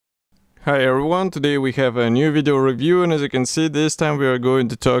Hi everyone, today we have a new video review, and as you can see, this time we are going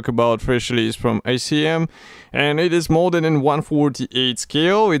to talk about fresh release from ICM, and it is molded in 1/48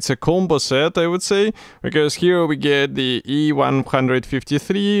 scale. It's a combo set, I would say, because here we get the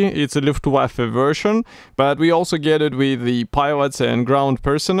I-153, it's a Luftwaffe version, but we also get it with the pilots and ground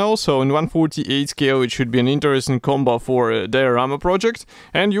personnel, so in 1/48 scale it should be an interesting combo for a diorama project,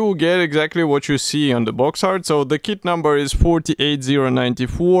 and you will get exactly what you see on the box art. So the kit number is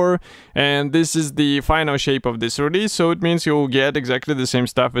 48094, and this is the final shape of this release, so it means you'll get exactly the same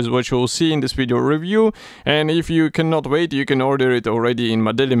stuff as what you'll see in this video review, and if you cannot wait, you can order it already in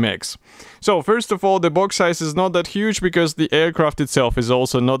Modelimex. So first of all, the box size is not that huge because the aircraft itself is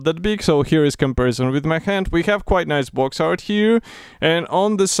also not that big, so here is comparison with my hand. We have quite nice box art here, and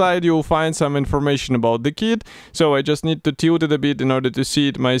on the side you'll find some information about the kit, so I just need to tilt it a bit in order to see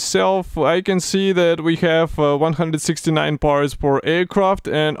it myself. I can see that we have 169 parts per aircraft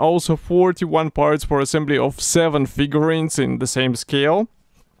and also 41 parts for assembly of 7 figurines in the same scale.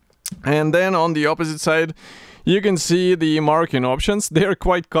 And then on the opposite side you can see the marking options. They are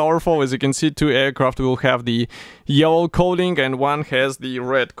quite colorful. As you can see, 2 aircraft will have the yellow coding and 1 has the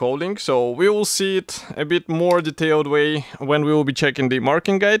red coding, so we will see it a bit more detailed way when we will be checking the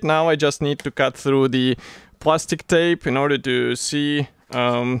marking guide. Now I just need to cut through the plastic tape in order to see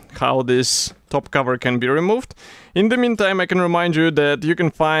how this top cover can be removed. In the meantime, I can remind you that you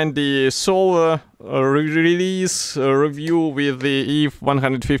can find the solo release review with the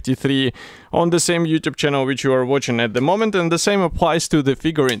I-153 on the same YouTube channel which you are watching at the moment, and the same applies to the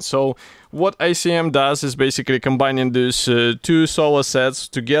figurines. So what ICM does is basically combining these 2 solo sets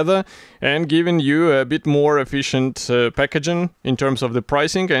together and giving you a bit more efficient packaging in terms of the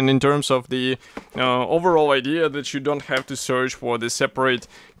pricing and in terms of the overall idea that you don't have to search for the separate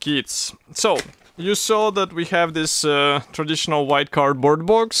kits. So you saw that we have this traditional white cardboard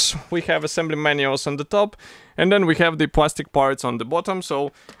box, we have assembly manuals on the top, and then we have the plastic parts on the bottom.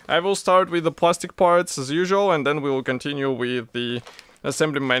 So I will start with the plastic parts as usual, and then we will continue with the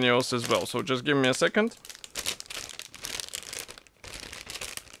assembly manuals as well. So just give me a second.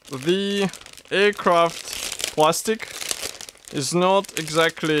 The aircraft plastic is not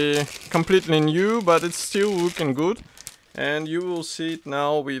exactly completely new, but it's still looking good, and you will see it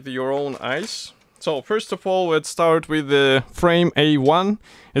now with your own eyes. So first of all, let's start with the frame A1.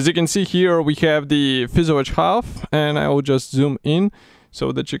 As you can see here, we have the fuselage half, and I will just zoom in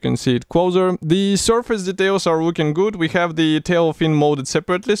so that you can see it closer. The surface details are looking good. We have the tail fin molded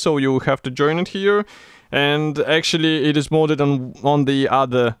separately, so you have to join it here. And actually it is molded on the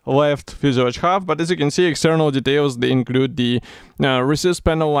other left fuselage half, but as you can see, external details, they include the recessed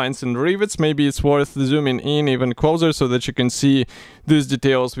panel lines and rivets. Maybe it's worth zooming in even closer so that you can see these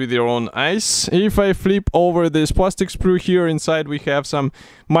details with your own eyes. If I flip over this plastic sprue here, inside we have some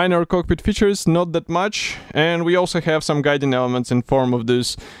minor cockpit features, not that much, and we also have some guiding elements in form of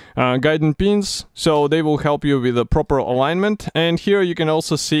these guiding pins, so they will help you with the proper alignment. And here you can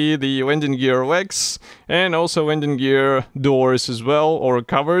also see the landing gear legs and also landing gear doors as well, or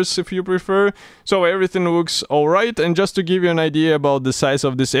covers if you prefer. So everything looks alright, and just to give you an idea about the size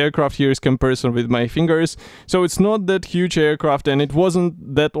of this aircraft, here is comparison with my fingers. So it's not that huge aircraft, and it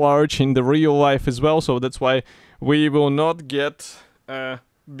wasn't that large in the real life as well, so that's why we will not get a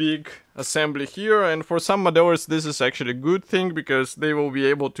big assembly here. And for some modelers this is actually a good thing, because they will be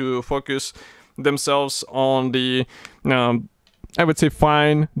able to focus themselves on the I would say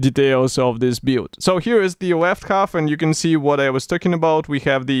fine details of this build. So here is the left half, and you can see what I was talking about. We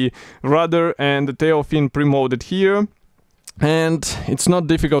have the rudder and the tail fin pre-molded here, and it's not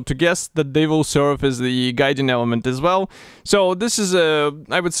difficult to guess that they will serve as the guiding element as well. So this is a,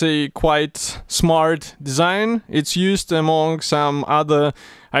 I would say, quite smart design. It's used among some other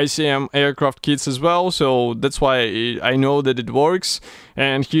ICM aircraft kits as well, so that's why I know that it works,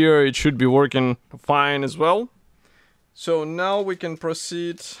 and here it should be working fine as well. So now we can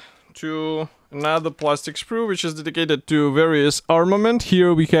proceed to another plastic sprue which is dedicated to various armament.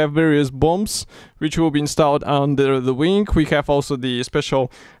 Here we have various bombs which will be installed under the wing. We have also the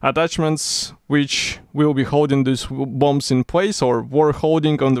special attachments which will be holding these bombs in place, or were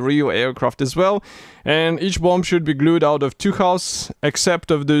holding on the real aircraft as well. And each bomb should be glued out of 2 halves,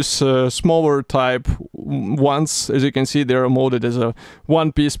 except of this smaller type ones. As you can see, they are molded as a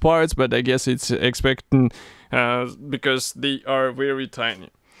one-piece parts, but I guess it's expecting because they are very tiny.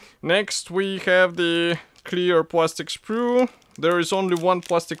 Next we have the clear plastic sprue. There is only one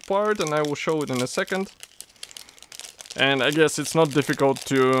plastic part, and I will show it in a second. And I guess it's not difficult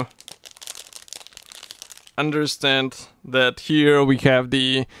to understand that here we have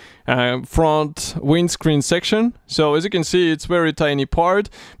the front windscreen section. So as you can see, it's very tiny part,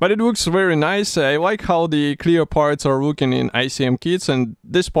 but it looks very nice. I like how the clear parts are looking in ICM kits, and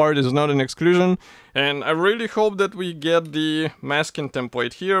this part is not an exclusion. And I really hope that we get the masking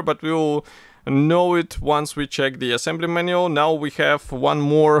template here, but we'll know it once we check the assembly manual. Now we have one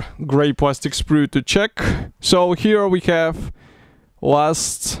more gray plastic sprue to check. So here we have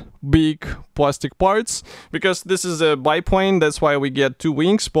last big plastic parts, because this is a biplane, that's why we get two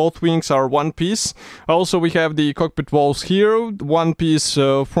wings. Both wings are one piece. Also we have the cockpit walls here, one piece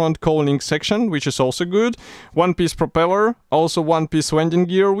front cowling section, which is also good, one piece propeller, also one piece landing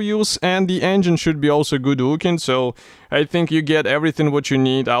gear wheels, and the engine should be also good looking. So I think you get everything what you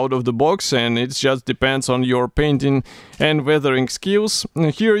need out of the box, and it just depends on your painting and weathering skills.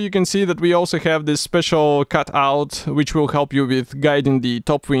 Here you can see that we also have this special cutout which will help you with guiding the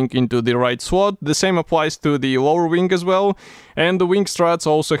top wing into the right slot. The same applies to the lower wing as well, and the wing struts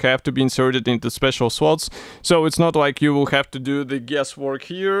also have to be inserted into special slots, so it's not like you will have to do the guesswork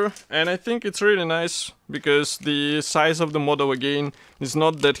here. And I think it's really nice because the size of the model again is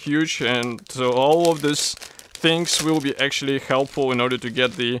not that huge, and so all of these things will be actually helpful in order to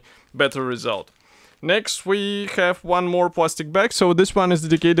get the better result. Next we have one more plastic bag, so this one is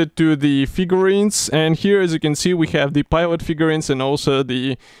dedicated to the figurines, and here as you can see we have the pilot figurines and also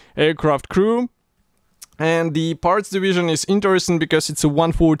the aircraft crew. And the parts division is interesting because it's a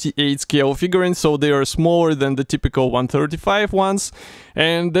 1/48 scale figurine, so they are smaller than the typical 1/35 ones,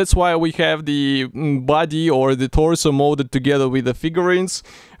 and that's why we have the body or the torso molded together with the figurines,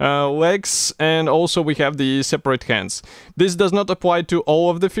 legs, and also we have the separate hands. This does not apply to all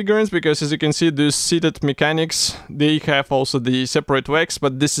of the figurines because as you can see these seated mechanics, they have also the separate legs,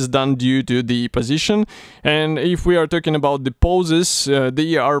 but this is done due to the position. And if we are talking about the poses,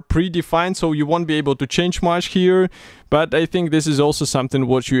 they are predefined, so you won't be able to change much here, but I think this is also something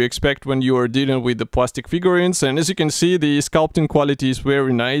what you expect when you are dealing with the plastic figurines. And as you can see, the sculpting quality is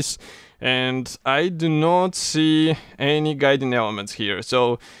very nice, and I do not see any guiding elements here,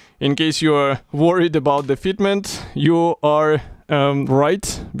 so in case you are worried about the fitment, you are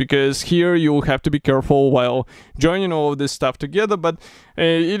right, because here you have to be careful while joining all of this stuff together, but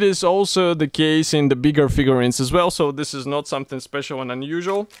it is also the case in the bigger figurines as well, so this is not something special and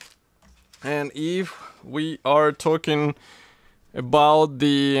unusual. And if we are talking about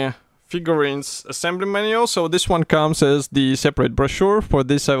the figurines assembly manual, so this one comes as the separate brochure. For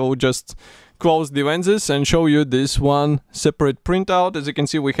this I will just close the lenses and show you this one separate printout. As you can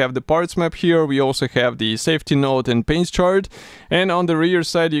see, we have the parts map here, we also have the safety note and paints chart, and on the rear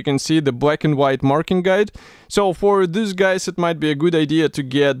side you can see the black and white marking guide. So for these guys it might be a good idea to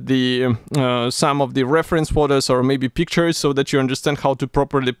get the some of the reference photos or maybe pictures so that you understand how to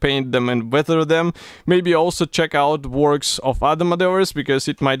properly paint them and weather them. Maybe also check out works of other modelers, because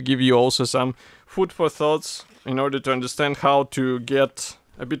it might give you also some food for thoughts in order to understand how to get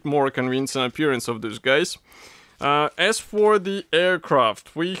a bit more convincing appearance of those guys. As for the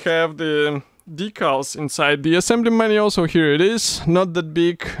aircraft, we have the decals inside the assembly manual, so here it is, not that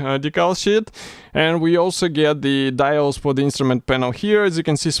big decal sheet, and we also get the dials for the instrument panel here. As you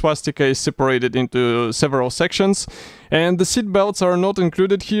can see, swastika is separated into several sections, and the seat belts are not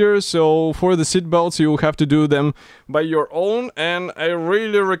included here, so for the seat belts you have to do them by your own, and I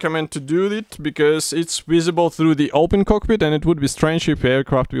really recommend to do it because it's visible through the open cockpit, and it would be strange if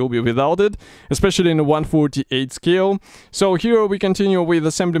aircraft will be without it, especially in a 1/48 scale. So here we continue with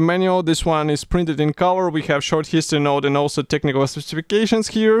assembly manual. This one is printed in color. We have short history note and also technical specifications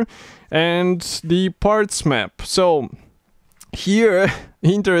here, and the parts map. So here,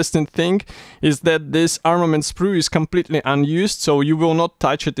 interesting thing is that this armament sprue is completely unused, so you will not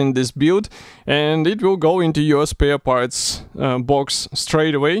touch it in this build, and it will go into your spare parts box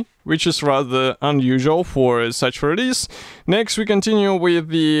straight away, which is rather unusual for such release. Next we continue with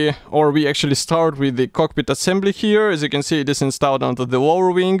the, or we actually start with the cockpit assembly here. As you can see, it is installed onto the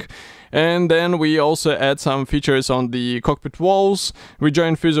lower wing, and then we also add some features on the cockpit walls. We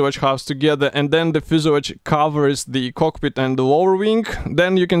join fuselage halves together, and then the fuselage covers the cockpit and the lower wing.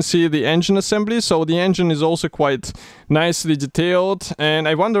 Then you can see the engine assembly, so the engine is also quite nicely detailed, and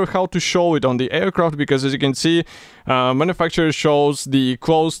I wonder how to show it on the aircraft, because as you can see, manufacturer shows the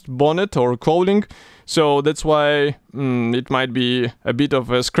closed bonnet or cowling, so that's why it might be a bit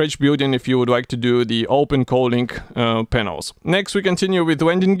of a scratch building if you would like to do the open cowling panels. Next we continue with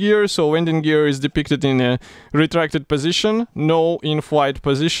landing gear. So landing gear is depicted in a retracted position, no in-flight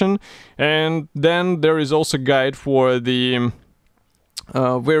position, and then there is also a guide for the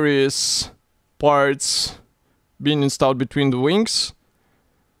various parts being installed between the wings.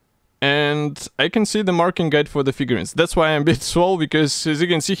 and I can see the marking guide for the figurines. That's why I'm a bit slow, because as you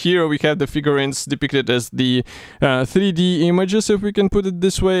can see here, we have the figurines depicted as the 3D images, if we can put it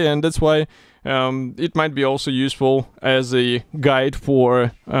this way, and that's why it might be also useful as a guide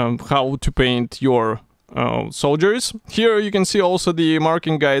for how to paint your soldiers. Here you can see also the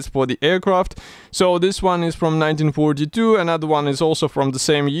marking guides for the aircraft. So this one is from 1942, another one is also from the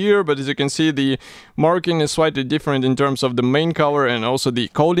same year, but as you can see, the marking is slightly different in terms of the main color and also the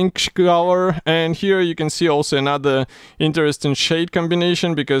coding color. And here you can see also another interesting shade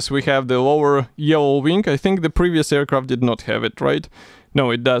combination, because we have the lower yellow wing. I think the previous aircraft did not have it, right? No,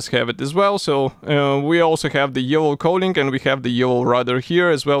 it does have it as well. So we also have the yellow coding, and we have the yellow rudder here,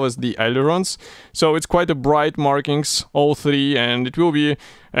 as well as the ailerons. So it's quite a bright markings, all three, and it will be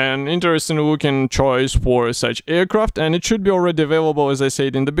an interesting looking choice for such aircraft, and it should be already available, as I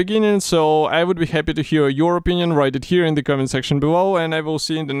said in the beginning. So I would be happy to hear your opinion. Write it here in the comment section below, and I will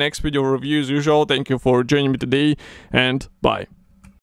see you in the next video review as usual. Thank you for joining me today, and bye.